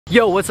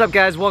Yo, what's up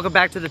guys? Welcome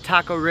back to the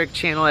Taco Rick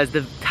channel. As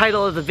the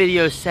title of the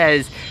video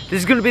says, this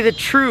is gonna be the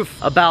truth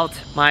about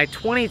my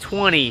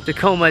 2020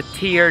 Tacoma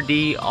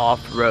TRD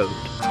off-road.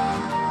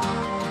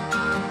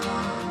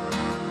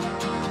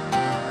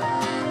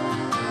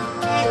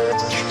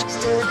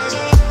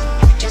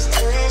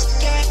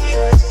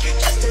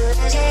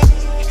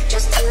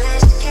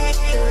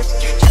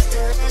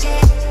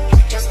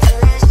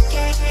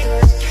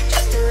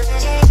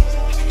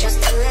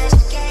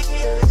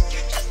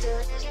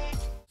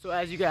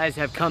 As you guys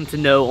have come to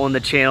know on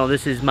the channel,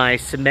 this is my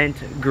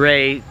cement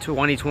gray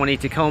 2020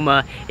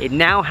 Tacoma. It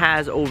now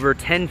has over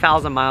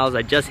 10,000 miles.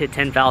 I just hit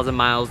 10,000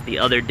 miles the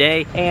other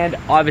day, and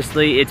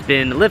obviously it's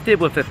been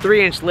lifted with a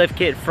 3-inch lift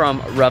kit from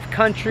Rough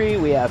Country.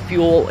 We have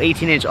fuel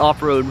 18-inch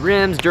off-road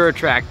rims,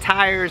 Duratrack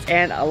tires,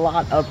 and a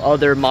lot of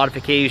other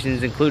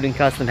modifications, including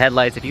custom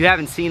headlights. If you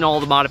haven't seen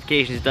all the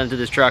modifications done to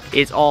this truck,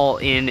 it's all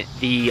in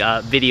the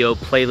video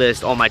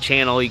playlist on my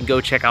channel. You can go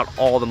check out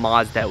all the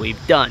mods that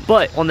we've done.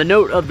 But on the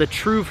note of the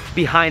truth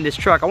behind this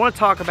truck, I want to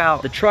talk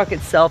about the truck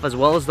itself as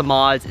well as the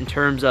mods in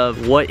terms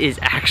of what is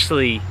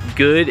actually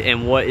good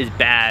and what is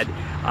bad.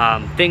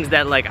 Things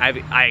that like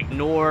I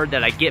ignore,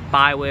 that I get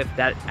by with,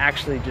 that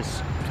actually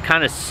just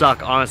kind of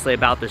suck honestly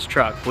about this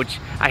truck, which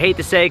I hate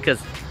to say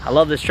because I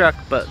love this truck,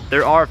 but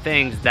there are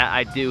things that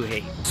I do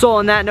hate. So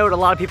on that note, a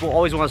lot of people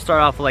always want to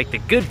start off with like the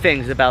good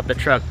things about the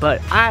truck,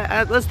 but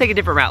let's take a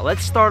different route.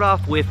 Let's start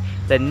off with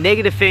the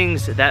negative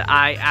things that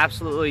I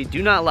absolutely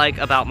do not like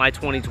about my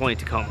 2020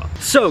 Tacoma.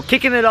 So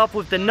kicking it off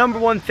with the number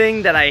one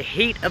thing that I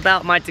hate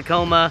about my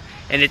Tacoma,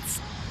 and it's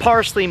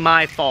partially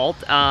my fault,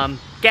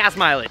 gas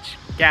mileage.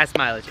 Gas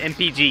mileage,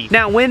 MPG.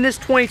 Now, when this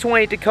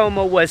 2020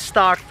 Tacoma was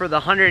stocked for the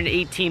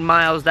 118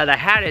 miles that I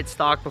had it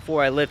stocked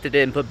before I lifted it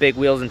and put big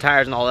wheels and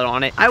tires and all that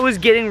on it, I was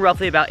getting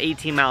roughly about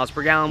 18 miles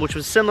per gallon, which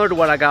was similar to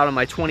what I got on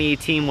my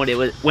 2018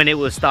 when it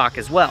was stock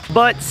as well.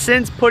 But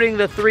since putting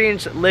the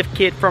 3-inch lift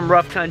kit from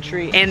Rough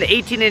Country and the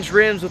 18-inch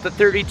rims with the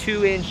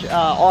 32-inch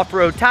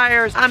off-road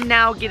tires, I'm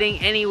now getting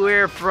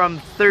anywhere from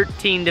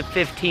 13 to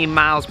 15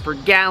 miles per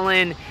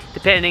gallon,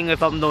 depending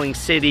if I'm doing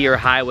city or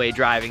highway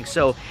driving.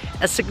 So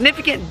a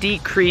significant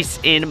decrease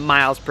in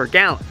miles per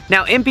gallon.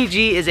 Now,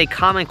 MPG is a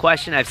common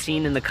question I've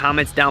seen in the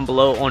comments down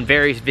below on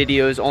various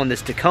videos on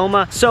this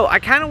Tacoma. So I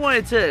kind of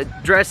wanted to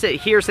address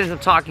it here since I'm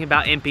talking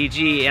about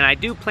MPG, and I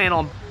do plan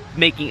on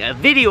making a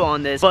video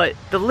on this, but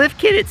the lift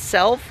kit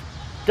itself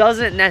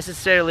doesn't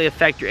necessarily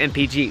affect your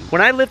MPG.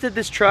 When I lifted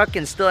this truck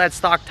and still had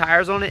stock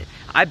tires on it,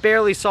 I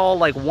barely saw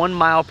like 1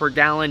 mile per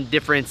gallon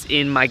difference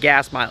in my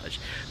gas mileage.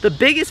 The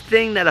biggest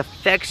thing that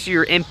affects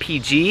your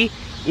MPG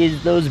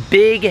is those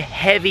big,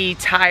 heavy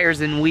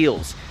tires and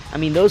wheels. I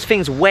mean, those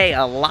things weigh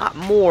a lot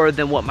more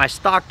than what my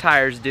stock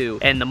tires do.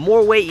 And the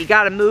more weight you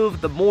gotta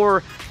move, the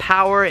more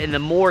power and the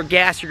more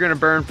gas you're gonna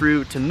burn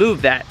through to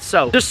move that.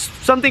 So just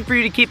something for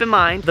you to keep in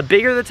mind. The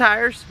bigger the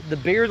tires, the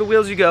bigger the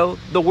wheels you go,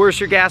 the worse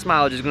your gas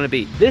mileage is gonna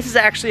be. This is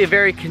actually a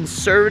very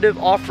conservative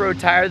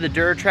off-road tire, the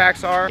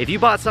Duratracks are. If you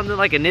bought something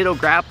like a Nitto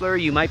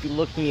Grappler, you might be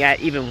looking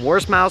at even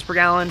worse miles per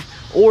gallon,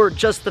 or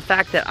just the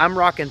fact that I'm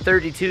rocking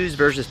 32s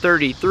versus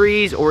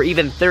 33s or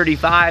even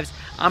 35s,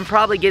 I'm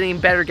probably getting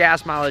better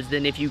gas mileage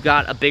than if you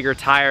got a bigger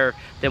tire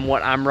than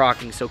what I'm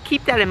rocking. So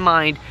keep that in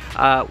mind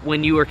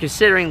when you are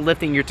considering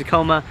lifting your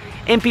Tacoma.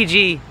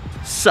 MPG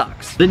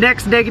sucks. The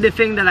next negative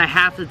thing that I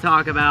have to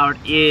talk about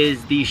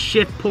is the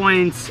shift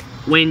points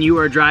when you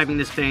are driving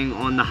this thing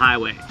on the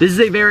highway. This is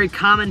a very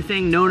common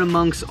thing known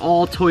amongst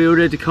all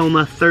Toyota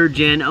Tacoma 3rd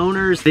gen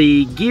owners.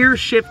 The gear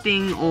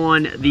shifting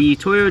on the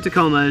Toyota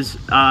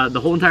Tacomas, the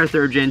whole entire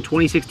 3rd gen,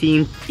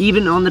 2016,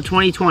 even on the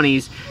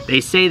 2020s,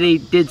 they say they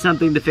did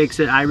something to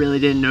fix it. I really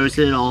didn't notice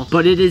it at all,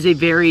 but it is a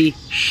very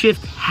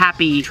shift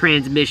happy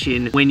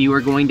transmission when you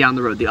are going down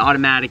the road. The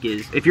automatic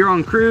is. If you're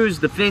on cruise,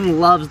 the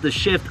thing loves the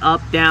shift up,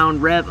 down,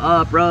 rev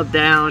up, rev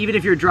down. Even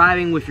if you're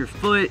driving with your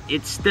foot,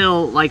 it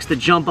still likes to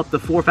jump up to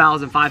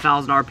 4,000,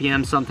 5,000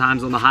 RPM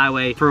sometimes on the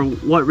highway. For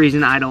what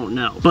reason, I don't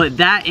know. But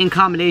that in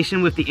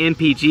combination with the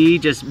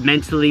MPG just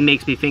mentally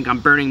makes me think I'm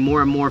burning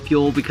more and more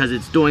fuel because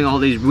it's doing all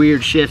these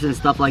weird shifts and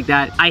stuff like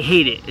that. I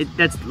hate it.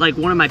 That's like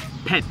one of my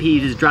pet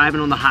peeves, is driving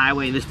on the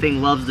highway and this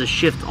thing loves to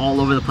shift all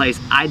over the place.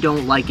 I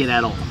don't like it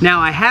at all. Now,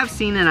 I have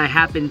seen and I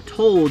have been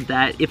told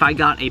that if I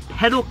got a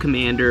pedal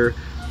commander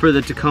for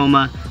the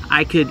Tacoma,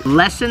 I could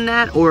lessen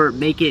that or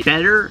make it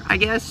better, I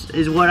guess,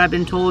 is what I've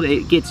been told.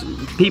 It gets,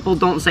 people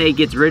don't say it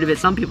gets rid of it,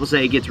 some people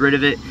say it gets rid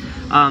of it.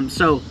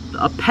 So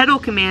a pedal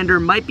commander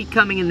might be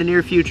coming in the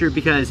near future,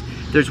 because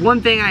there's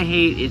one thing I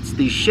hate, it's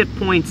the shift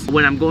points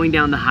when I'm going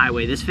down the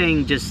highway. This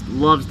thing just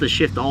loves to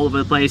shift all over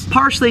the place,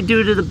 partially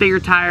due to the bigger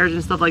tires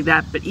and stuff like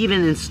that, but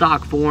even in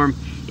stock form,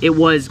 it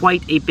was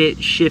quite a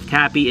bit shift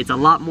happy. It's a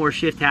lot more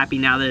shift happy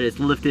now that it's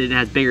lifted and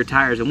has bigger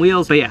tires and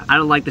wheels. But yeah, I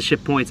don't like the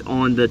shift points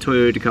on the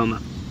Toyota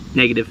Tacoma.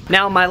 Negative.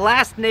 Now, my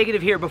last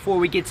negative here before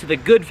we get to the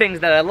good things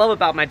that I love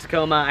about my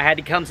Tacoma, I had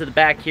to come to the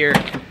back here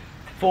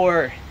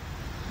for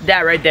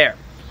that right there.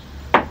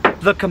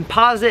 The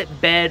composite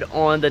bed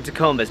on the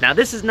Tacomas. Now,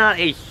 this is not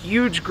a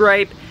huge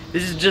gripe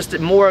This is just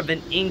more of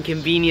an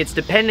inconvenience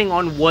depending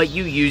on what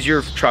you use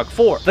your truck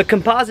for. The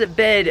composite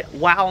bed,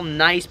 while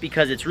nice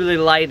because it's really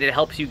light and it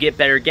helps you get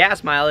better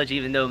gas mileage,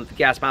 even though the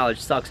gas mileage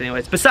sucks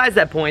anyways. Besides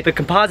that point, the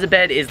composite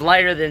bed is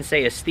lighter than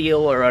say a steel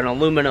or an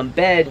aluminum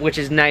bed, which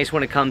is nice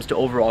when it comes to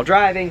overall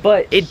driving,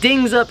 but it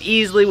dings up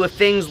easily with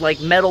things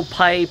like metal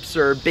pipes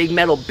or big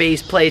metal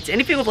base plates.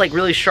 Anything with like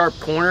really sharp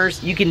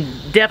corners, you can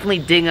definitely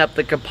ding up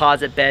the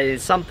composite bed.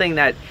 It's something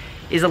that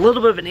is a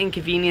little bit of an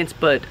inconvenience,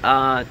 but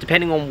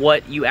depending on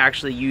what you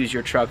actually use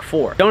your truck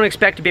for. Don't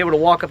expect to be able to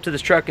walk up to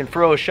this truck and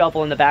throw a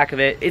shovel in the back of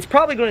it. It's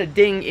probably going to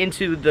ding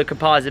into the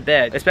composite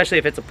bed, especially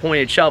if it's a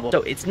pointed shovel.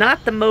 So it's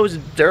not the most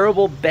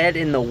durable bed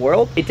in the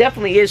world. It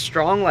definitely is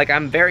strong. Like,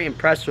 I'm very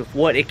impressed with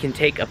what it can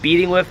take a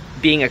beating with,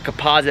 being a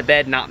composite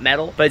bed, not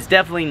metal, but it's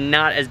definitely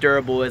not as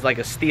durable as like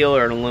a steel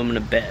or an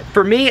aluminum bed.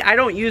 For me, I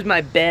don't use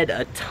my bed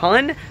a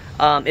ton.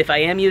 If I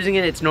am using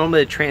it, it's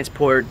normally to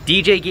transport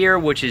DJ gear,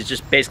 which is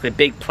just basically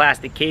big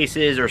plastic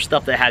cases or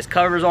stuff that has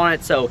covers on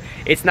it, so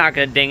it's not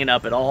gonna ding it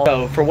up at all.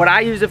 So for what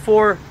I use it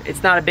for,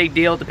 it's not a big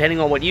deal. Depending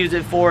on what you use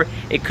it for,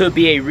 it could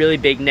be a really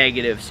big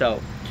negative,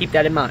 so keep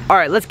that in mind. All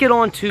right, let's get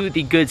on to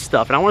the good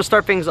stuff, and I wanna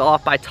start things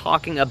off by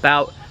talking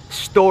about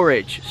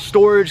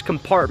storage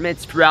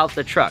compartments throughout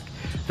the truck.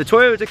 The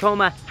Toyota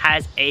Tacoma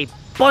has a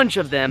bunch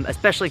of them,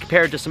 especially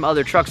compared to some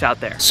other trucks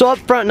out there. So up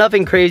front,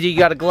 nothing crazy. You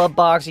got a glove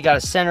box, you got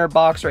a center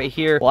box right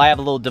here. Well, I have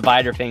a little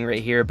divider thing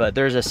right here, but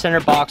there's a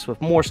center box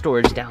with more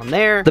storage down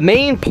there. The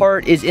main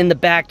part is in the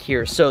back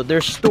here. So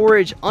there's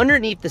storage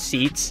underneath the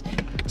seats.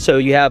 So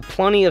you have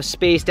plenty of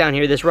space down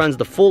here. This runs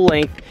the full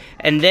length.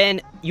 And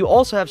then you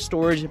also have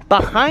storage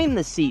behind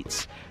the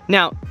seats.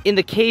 Now, in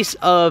the case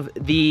of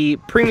the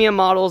premium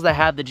models that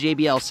have the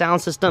JBL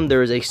sound system,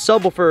 there is a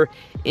subwoofer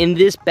in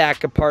this back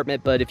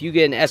compartment, but if you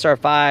get an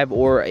SR5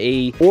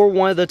 or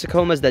one of the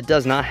Tacomas that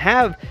does not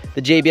have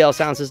the JBL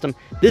sound system,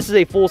 this is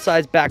a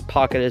full-size back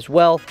pocket as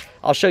well.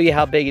 I'll show you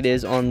how big it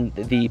is on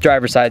the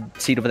driver's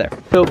side seat over there.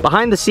 So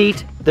behind the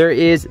seat, there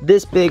is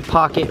this big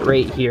pocket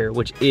right here,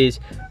 which is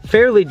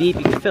fairly deep.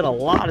 You can fit a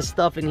lot of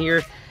stuff in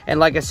here. And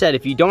like I said,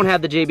 if you don't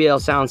have the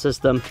JBL sound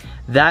system,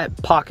 that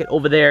pocket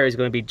over there is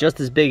going to be just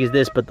as big as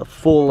this, but the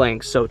full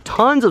length. So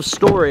tons of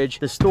storage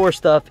to store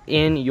stuff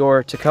in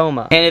your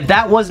Tacoma. And if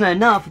that wasn't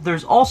enough,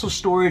 there's also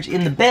storage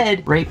in the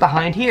bed right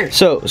behind here.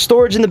 So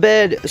storage in the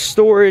bed,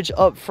 storage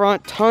up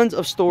front, tons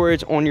of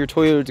storage on your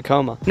Toyota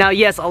Tacoma. Now,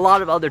 yes, a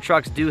lot of other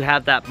trucks do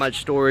have that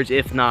much storage,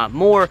 if not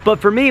more. But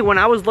for me, when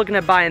I was looking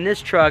at buying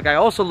this truck, I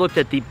also looked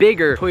at the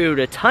bigger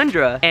Toyota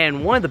Tundra,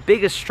 and one of the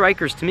biggest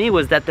strikers to me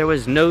was that there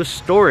was no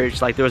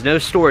storage. Like, there was no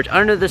storage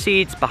under the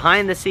seats,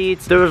 behind the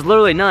seats. There was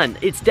literally none.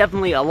 It's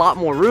definitely a lot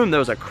more room. There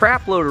was a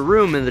crap load of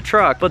room in the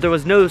truck, but there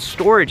was no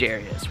storage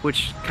areas,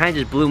 which kind of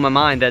just blew my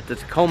mind that the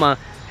Tacoma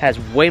has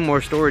way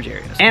more storage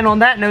areas. And on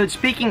that note,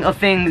 speaking of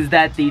things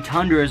that the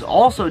Tundras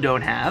also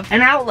don't have,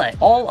 an outlet.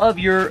 All of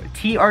your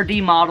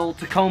TRD model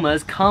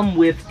Tacomas come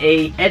with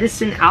a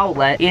Edison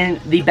outlet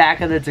in the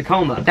back of the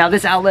Tacoma. Now,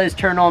 this outlet is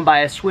turned on by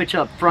a switch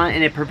up front,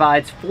 and it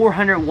provides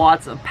 400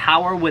 watts of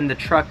power when the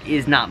truck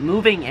is not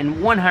moving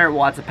and 100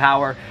 watts of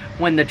power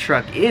when the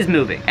truck is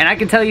moving. And I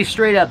can tell you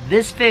straight up,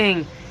 this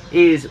thing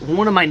is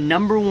one of my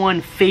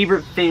 #1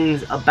 favorite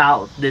things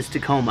about this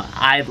Tacoma.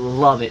 I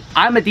love it.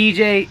 I'm a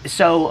DJ,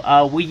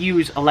 so we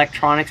use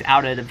electronics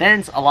out at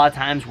events. A lot of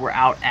times we're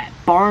out at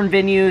barn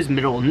venues,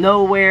 middle of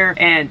nowhere,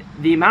 and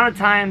the amount of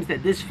times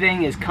that this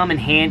thing has come in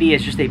handy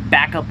as just a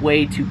backup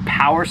way to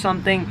power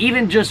something,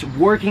 even just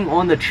working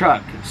on the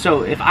truck.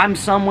 So if I'm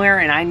somewhere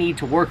and I need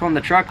to work on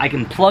the truck, I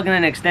can plug in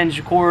an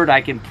extension cord,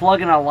 I can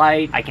plug in a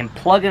light, I can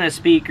plug in a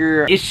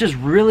speaker. It's just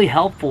really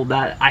helpful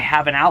that I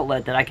have an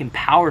outlet that I can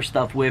power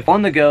stuff with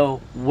on the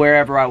go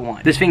wherever I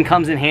want. This thing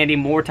comes in handy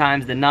more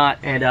times than not,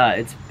 and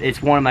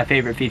it's one of my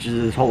favorite features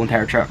of this whole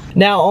entire truck.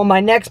 Now, on my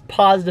next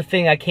positive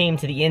thing, I came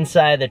to the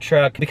inside of the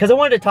truck because I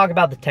wanted to talk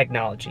about the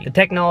technology. The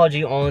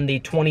technology on the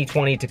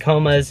 2020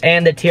 Tacomas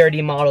and the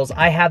TRD models.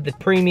 I have the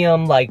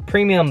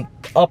premium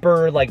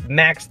upper, like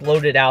max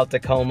loaded out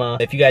Tacoma.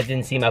 If you guys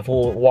didn't see my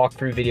full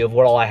walkthrough video of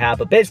what all I have,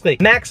 but basically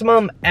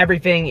maximum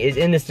everything is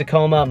in this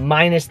Tacoma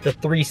minus the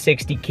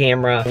 360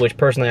 camera, which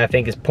personally I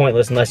think is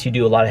pointless unless you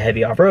do a lot of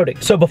heavy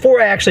off-roading. So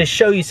before I actually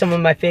show you some of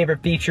my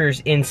favorite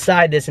features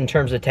inside this in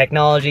terms of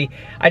technology,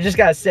 I just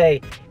gotta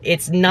say,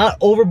 it's not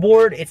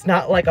overboard. It's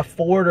not like a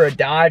Ford or a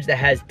Dodge that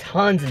has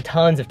tons and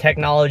tons of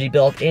technology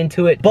built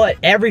into it, but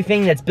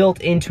everything that's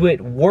built into it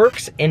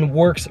works and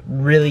works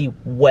really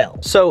well.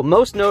 So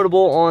most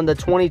notable on the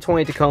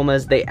 2020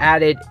 Tacomas, they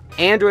added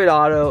Android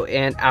Auto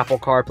and Apple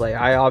CarPlay.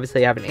 I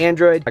obviously have an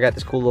Android. I got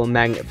this cool little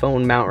magnet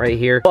phone mount right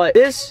here, but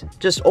this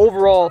just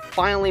overall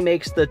finally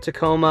makes the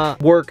Tacoma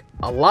work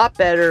a lot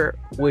better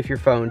with your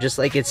phone. Just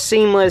like, it's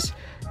seamless.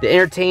 The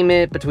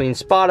entertainment between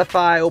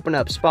Spotify, open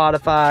up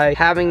Spotify,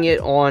 having it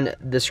on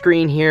the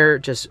screen here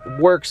just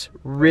works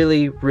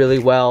really, really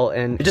well,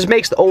 and it just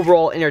makes the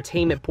overall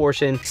entertainment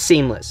portion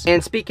seamless.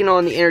 And speaking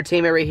on the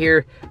entertainment right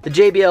here, the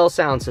JBL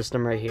sound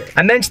system right here.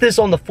 I mentioned this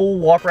on the full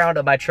walk around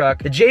of my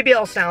truck. The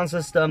JBL sound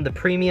system the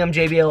premium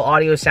JBL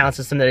audio sound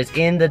system that is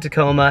in the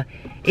Tacoma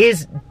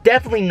is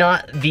definitely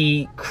not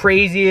the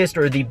craziest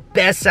or the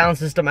best sound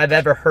system I've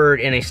ever heard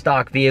in a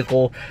stock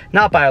vehicle,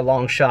 not by a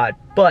long shot,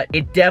 but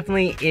it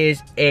definitely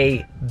is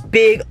a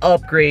big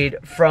upgrade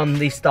from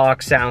the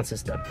stock sound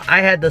system.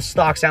 I had the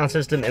stock sound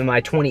system in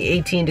my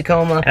 2018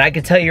 Tacoma, and I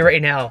can tell you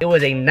right now, it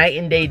was a night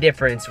and day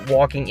difference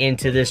walking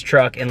into this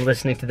truck and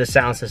listening to the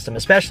sound system,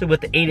 especially with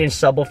the 8-inch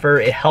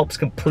subwoofer. It helps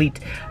complete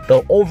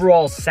the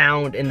overall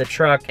sound in the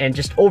truck, and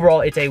just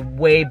overall, it's a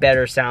way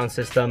better sound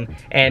system.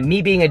 And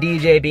me being a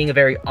DJ, being a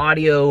very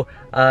audio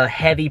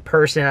heavy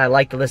person, I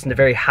like to listen to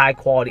very high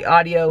quality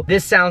audio.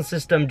 This sound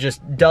system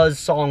just does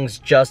songs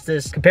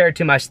justice compared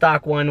to my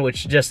stock one,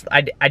 which just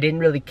I didn't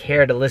really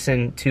care to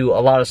listen to a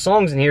lot of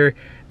songs in here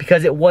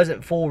because it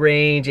wasn't full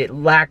range, it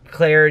lacked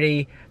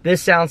clarity.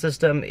 This sound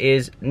system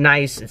is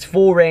nice, it's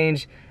full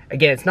range.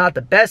 Again, it's not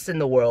the best in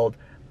the world,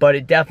 but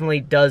it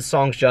definitely does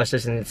songs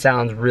justice and it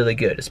sounds really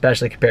good,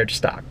 especially compared to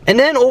stock. And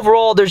then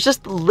overall, there's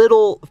just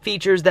little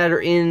features that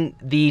are in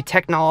the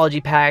technology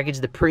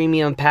package, the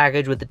premium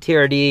package with the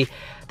TRD,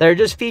 that are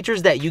just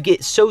features that you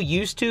get so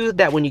used to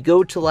that when you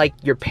go to like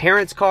your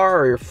parents' car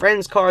or your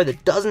friend's car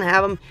that doesn't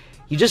have them,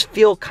 you just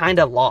feel kind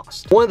of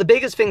lost. One of the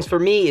biggest things for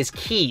me is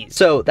keys.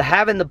 So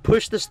having the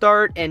push to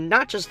start, and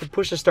not just the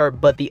push to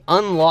start, but the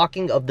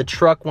unlocking of the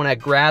truck when I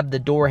grab the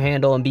door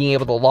handle and being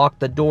able to lock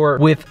the door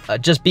with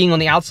just being on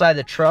the outside of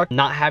the truck,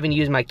 not having to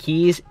use my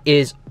keys,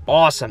 is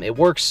awesome. It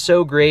works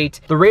so great.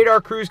 The radar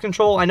cruise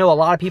control, I know a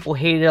lot of people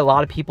hate it, a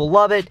lot of people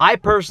love it. I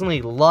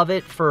personally love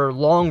it for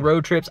long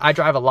road trips. I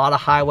drive a lot of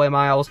highway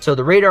miles, so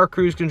the radar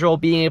cruise control,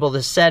 being able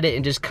to set it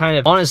and just kind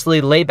of honestly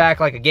lay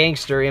back like a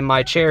gangster in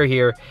my chair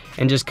here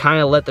and just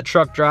kind of let the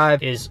truck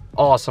drive is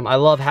awesome. I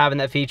love having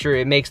that feature.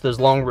 It makes those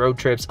long road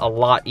trips a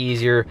lot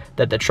easier,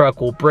 that the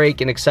truck will brake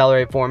and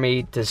accelerate for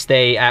me to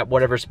stay at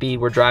whatever speed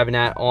we're driving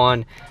at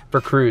on for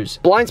cruise.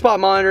 Blind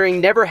spot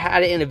monitoring, never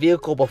had it in a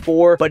vehicle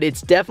before, but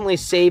it's definitely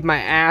saved my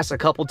ass a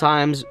couple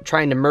times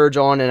trying to merge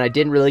on and I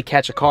didn't really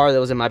catch a car that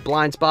was in my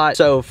blind spot.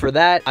 So for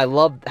that, I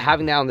love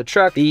having that on the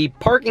truck. The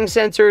parking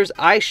sensors,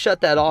 I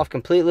shut that off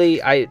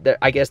completely. I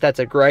guess that's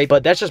a gripe,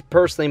 but that's just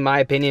personally my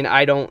opinion.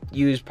 I don't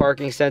use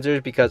parking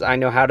sensors because I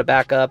know how to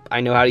back up. I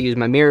know how to use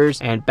my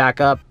mirrors and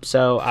back up.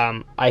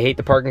 So I hate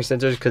the parking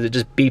sensors because it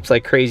just beeps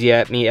like crazy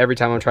at me every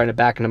time I'm trying to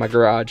back into my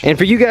garage. And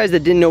for you guys that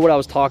didn't know what I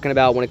was talking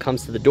about when it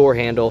comes to the door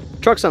handle,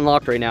 truck's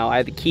unlocked right now. I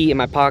have the key in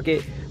my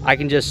pocket. I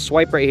can just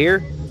swipe right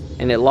here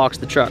and it locks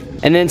the truck.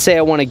 And then say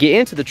I want to get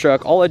into the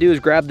truck, all I do is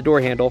grab the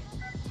door handle,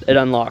 it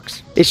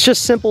unlocks. It's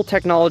just simple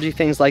technology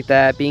things like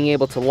that, being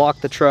able to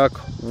lock the truck,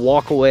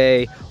 walk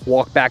away,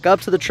 walk back up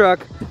to the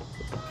truck.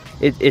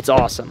 It's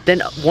awesome.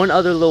 Then one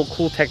other little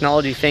cool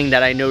technology thing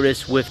that I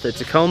noticed with the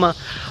Tacoma,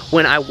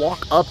 when I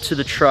walk up to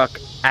the truck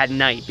at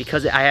night,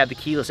 because I have the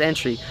keyless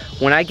entry,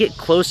 when I get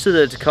close to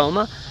the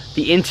Tacoma,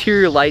 the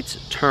interior lights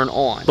turn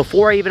on.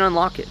 Before I even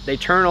unlock it, they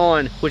turn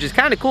on, which is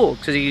kind of cool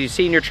because you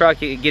see in your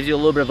truck, it gives you a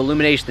little bit of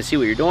illumination to see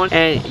what you're doing,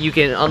 and you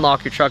can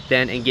unlock your truck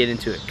then and get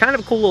into it. Kind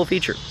of a cool little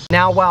feature.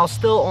 Now, while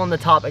still on the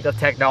topic of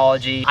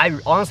technology, I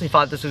honestly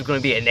thought this was going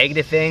to be a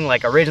negative thing.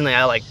 Like originally,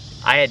 I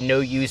had no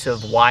use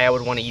of why I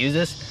would want to use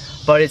this.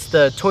 But it's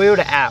the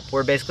Toyota app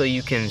where basically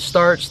you can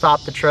start,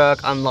 stop the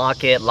truck,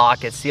 unlock it,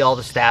 lock it, see all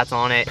the stats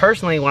on it.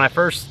 Personally, when I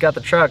first got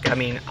the truck, I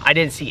mean, I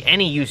didn't see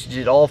any usage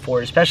at all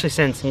for it, especially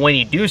since when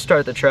you do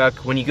start the truck,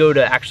 when you go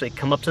to actually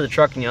come up to the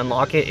truck and you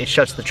unlock it, it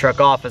shuts the truck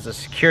off as a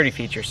security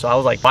feature. So I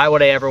was like, why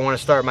would I ever want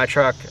to start my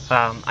truck?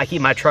 I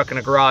keep my truck in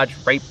a garage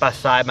right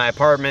beside my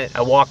apartment.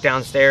 I walk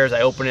downstairs,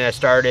 I open it, I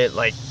start it,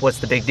 like, what's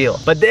the big deal?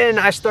 But then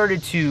I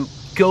started to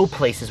go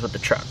places with the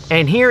truck.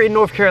 And here in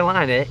North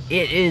Carolina,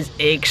 it is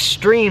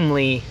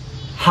extremely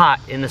hot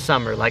in the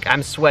summer. Like,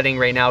 I'm sweating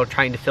right now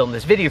trying to film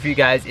this video for you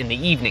guys in the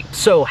evening.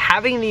 So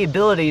having the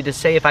ability to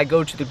say if I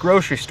go to the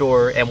grocery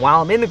store and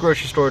while I'm in the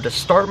grocery store to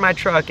start my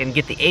truck and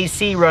get the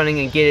AC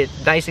running and get it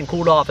nice and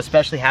cooled off,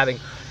 especially having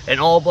an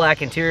all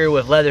black interior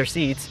with leather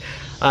seats,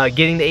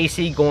 getting the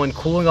AC going,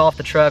 cooling off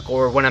the truck,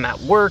 or when I'm at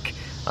work,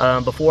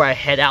 before I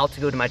head out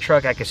to go to my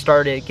truck, I can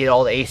start it, get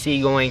all the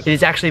AC going. It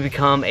has actually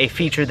become a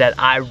feature that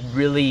I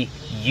really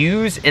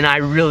use and I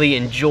really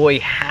enjoy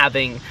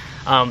having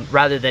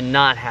rather than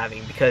not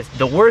having, because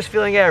the worst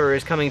feeling ever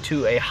is coming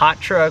to a hot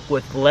truck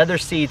with leather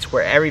seats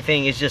where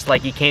everything is just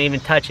like you can't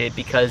even touch it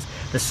because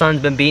the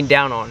sun's been beating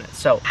down on it.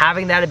 So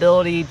having that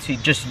ability to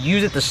just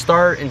use it to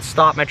start and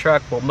stop my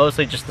truck, well,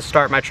 mostly just to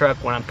start my truck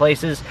when I'm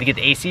places, to get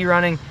the AC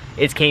running,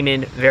 it came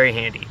in very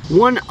handy.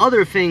 One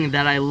other thing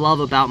that I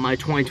love about my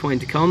 2020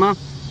 Tacoma,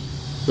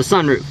 the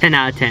sunroof. 10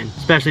 out of 10,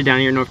 especially down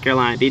here in North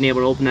Carolina. Being able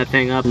to open that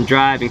thing up and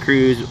drive and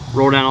cruise,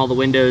 roll down all the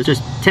windows,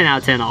 just 10 out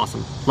of 10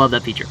 awesome. Love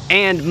that feature.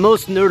 And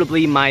most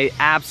notably, my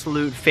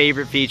absolute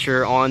favorite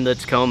feature on the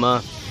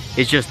Tacoma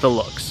is just the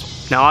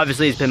looks. Now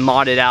obviously it's been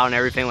modded out and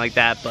everything like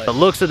that, but the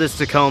looks of this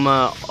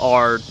Tacoma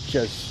are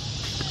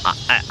just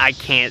I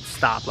can't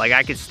stop. Like,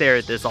 I could stare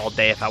at this all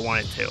day if I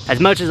wanted to. As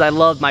much as I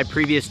loved my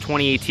previous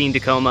 2018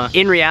 Tacoma,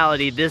 in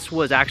reality, this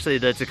was actually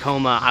the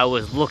Tacoma I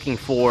was looking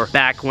for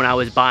back when I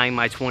was buying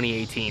my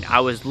 2018. I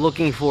was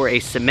looking for a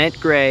cement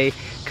gray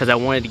because I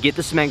wanted to get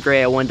the cement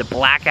gray. I wanted to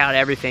black out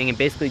everything and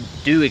basically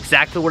do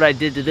exactly what I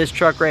did to this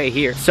truck right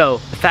here. So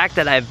the fact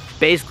that I've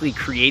basically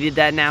created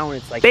that now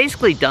and it's like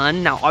basically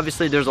done. Now,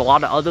 obviously there's a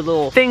lot of other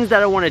little things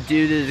that I want to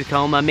do to the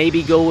Tacoma.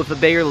 Maybe go with a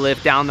bigger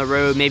lift down the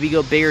road, maybe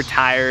go bigger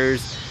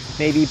tires,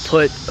 maybe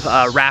put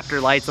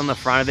Raptor lights on the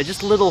front of it,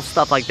 just little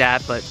stuff like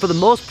that. But for the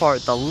most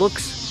part, the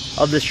looks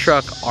of this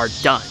truck are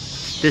done.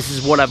 This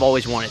is what I've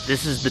always wanted.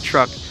 This is the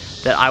truck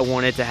that I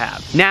wanted to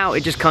have. Now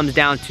it just comes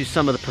down to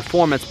some of the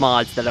performance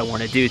mods that I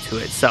want to do to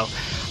it. So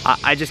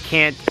I just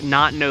can't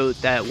not note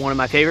that one of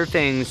my favorite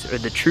things, or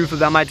the truth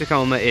about my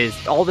Tacoma, is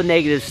all the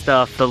negative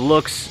stuff. The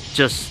looks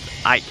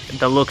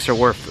the looks are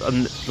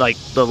worth like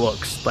the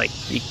looks. Like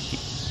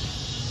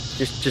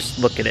just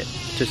look at it.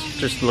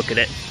 Just look at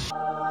it.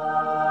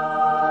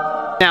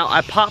 Now,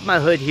 I popped my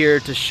hood here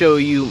to show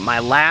you my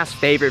last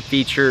favorite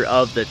feature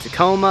of the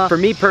Tacoma. For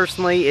me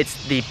personally,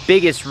 it's the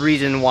biggest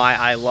reason why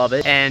I love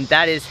it, and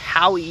that is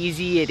how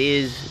easy it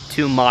is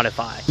to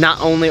modify. Not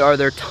only are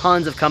there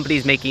tons of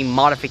companies making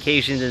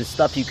modifications and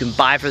stuff you can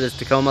buy for this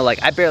Tacoma,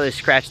 like I barely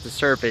scratched the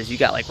surface. You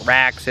got like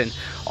racks and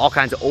all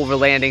kinds of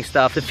overlanding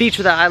stuff. The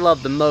feature that I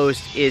love the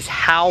most is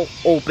how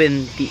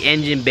open the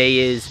engine bay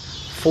is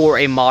for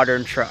a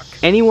modern truck.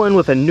 Anyone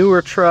with a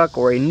newer truck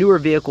or a newer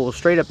vehicle will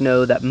straight up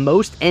know that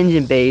most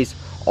engine bays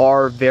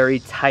are very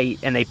tight,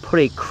 and they put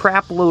a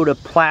crap load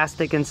of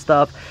plastic and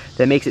stuff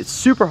that makes it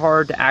super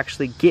hard to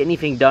actually get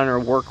anything done or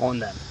work on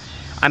them.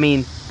 I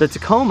mean, the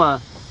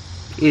Tacoma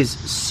is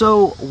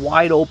so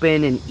wide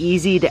open and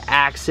easy to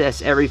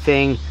access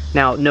everything.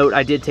 Now note,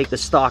 I did take the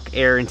stock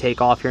air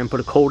intake off here and put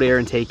a cold air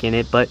intake in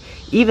it, but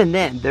even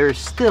then there's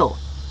still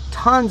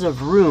tons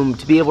of room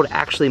to be able to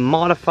actually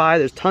modify.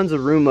 There's tons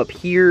of room up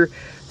here,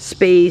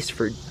 space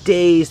for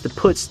days to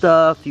put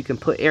stuff. You can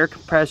put air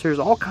compressors,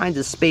 all kinds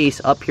of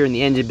space up here in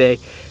the engine bay.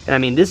 And I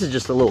mean, this is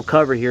just a little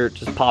cover here, it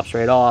just pops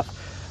right off.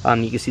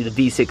 You can see the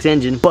V6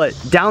 engine, but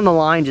down the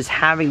line, just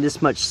having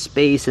this much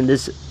space and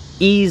this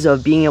ease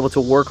of being able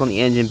to work on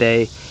the engine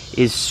bay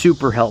is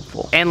super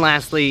helpful. And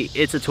lastly,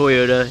 it's a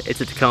Toyota,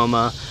 it's a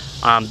Tacoma.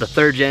 The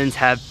third gens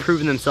have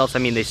proven themselves. I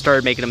mean, they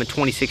started making them in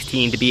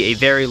 2016 to be a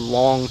very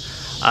long,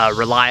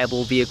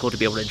 reliable vehicle to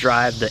be able to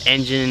drive. The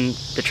engine,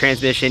 the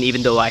transmission,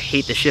 even though I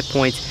hate the shift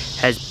points,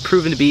 has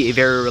proven to be a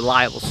very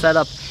reliable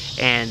setup,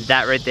 and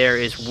that right there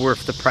is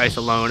worth the price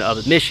alone of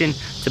admission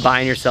to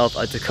buying yourself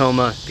a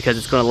Tacoma, because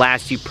it's going to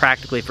last you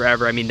practically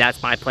forever. I mean,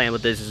 that's my plan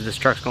with this, is this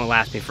truck's going to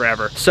last me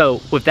forever.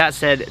 So with that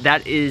said,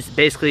 that is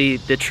basically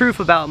the truth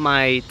about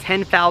my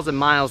 10,000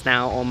 miles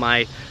now on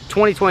my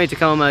 2020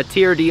 Tacoma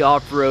TRD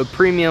off-road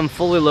premium,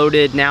 fully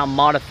loaded, now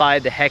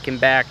modified the heck and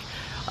back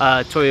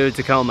Toyota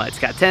Tacoma. It's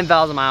got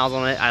 10,000 miles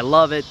on it. I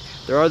love it.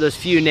 There are those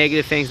few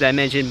negative things that I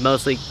mentioned,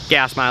 mostly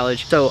gas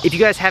mileage. So if you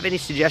guys have any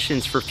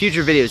suggestions for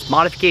future videos,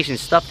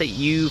 modifications, stuff that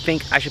you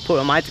think I should put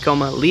on my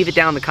Tacoma, leave it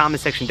down in the comment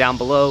section down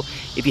below.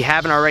 If you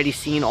haven't already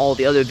seen all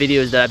the other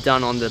videos that I've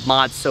done on the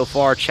mods so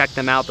far, check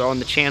them out. They're on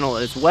the channel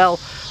as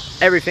well.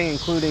 Everything,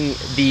 including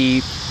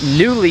the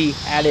newly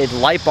added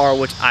light bar,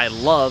 which I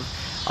love.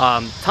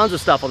 Tons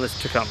of stuff on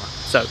this Tacoma.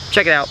 So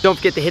check it out. Don't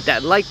forget to hit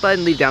that like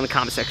button, leave down in the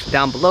comment section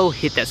down below,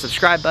 hit that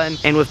subscribe button.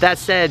 And with that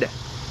said,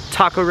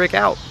 Taco Rick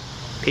out.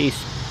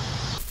 Peace.